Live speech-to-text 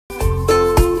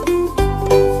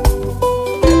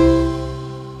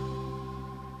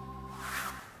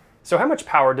So how much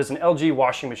power does an LG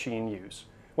washing machine use?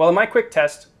 Well, in my quick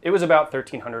test, it was about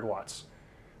 1300 watts.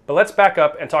 But let's back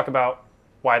up and talk about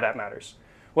why that matters.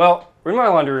 Well, we're in my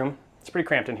laundry room. It's pretty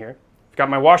cramped in here. I've got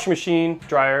my washing machine,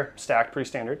 dryer, stacked, pretty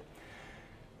standard.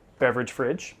 Beverage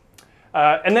fridge.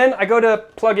 And then I go to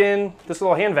plug in this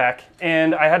little hand vac,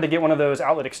 and I had to get one of those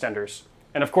outlet extenders.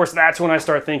 And of course, that's when I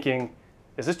start thinking,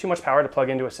 is this too much power to plug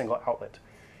into a single outlet?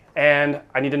 And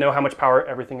I need to know how much power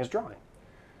everything is drawing.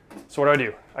 So what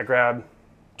do? I grab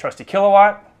trusty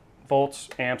kilowatt, volts,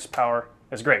 amps, power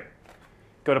is great.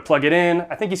 Go to plug it in.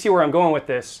 I think you see where I'm going with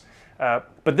this.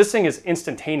 But this thing is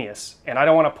instantaneous, and I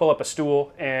don't want to pull up a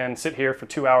stool and sit here for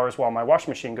 2 hours while my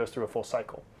washing machine goes through a full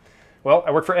cycle. Well,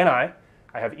 I work for NI.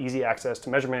 I have easy access to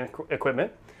measurement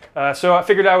equipment. So I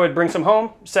figured I would bring some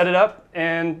home, set it up,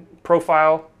 and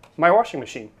profile my washing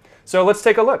machine. So let's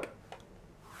take a look.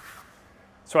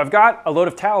 So I've got a load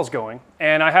of towels going,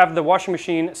 and I have the washing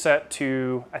machine set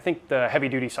to, I think, the heavy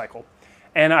duty cycle.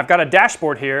 And I've got a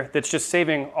dashboard here that's just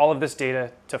saving all of this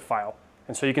data to file.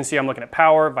 And so you can see I'm looking at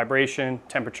power, vibration,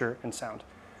 temperature, and sound.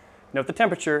 Note the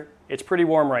temperature, it's pretty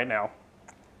warm right now.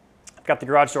 I've got the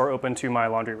garage door open to my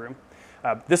laundry room.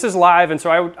 This is live, and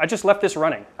so I just left this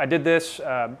running. I did this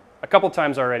a couple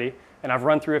times already, and I've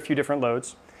run through a few different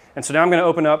loads. And so now I'm going to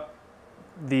open up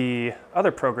the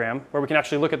other program where we can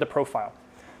actually look at the profile.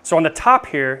 So on the top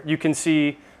here, you can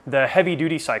see the heavy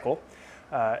duty cycle.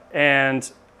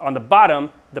 And on the bottom,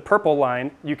 the purple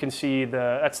line, you can see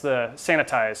that's the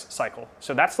sanitize cycle.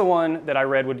 So that's the one that I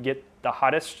read would get the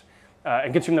hottest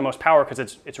and consume the most power because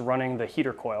it's running the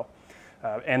heater coil.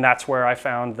 And that's where I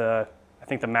found I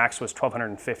think the max was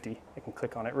 1250. I can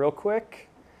click on it real quick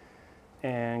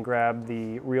and grab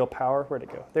the real power. Where'd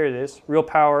it go? There it is, real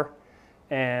power.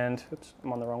 And, oops,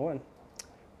 I'm on the wrong one.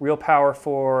 Real power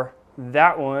for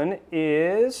that one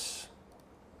is,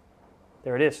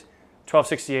 there it is,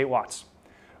 1268 watts.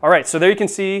 All right, so there you can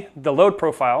see the load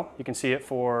profile. You can see it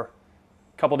for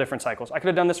a couple different cycles. I could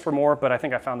have done this for more, but I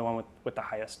think I found the one with the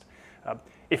highest.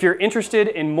 If you're interested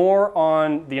in more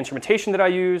on the instrumentation that I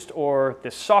used or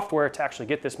this software to actually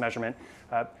get this measurement,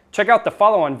 check out the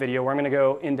follow-on video where I'm going to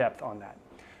go in depth on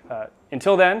that.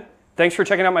 Until then, thanks for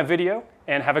checking out my video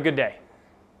and have a good day.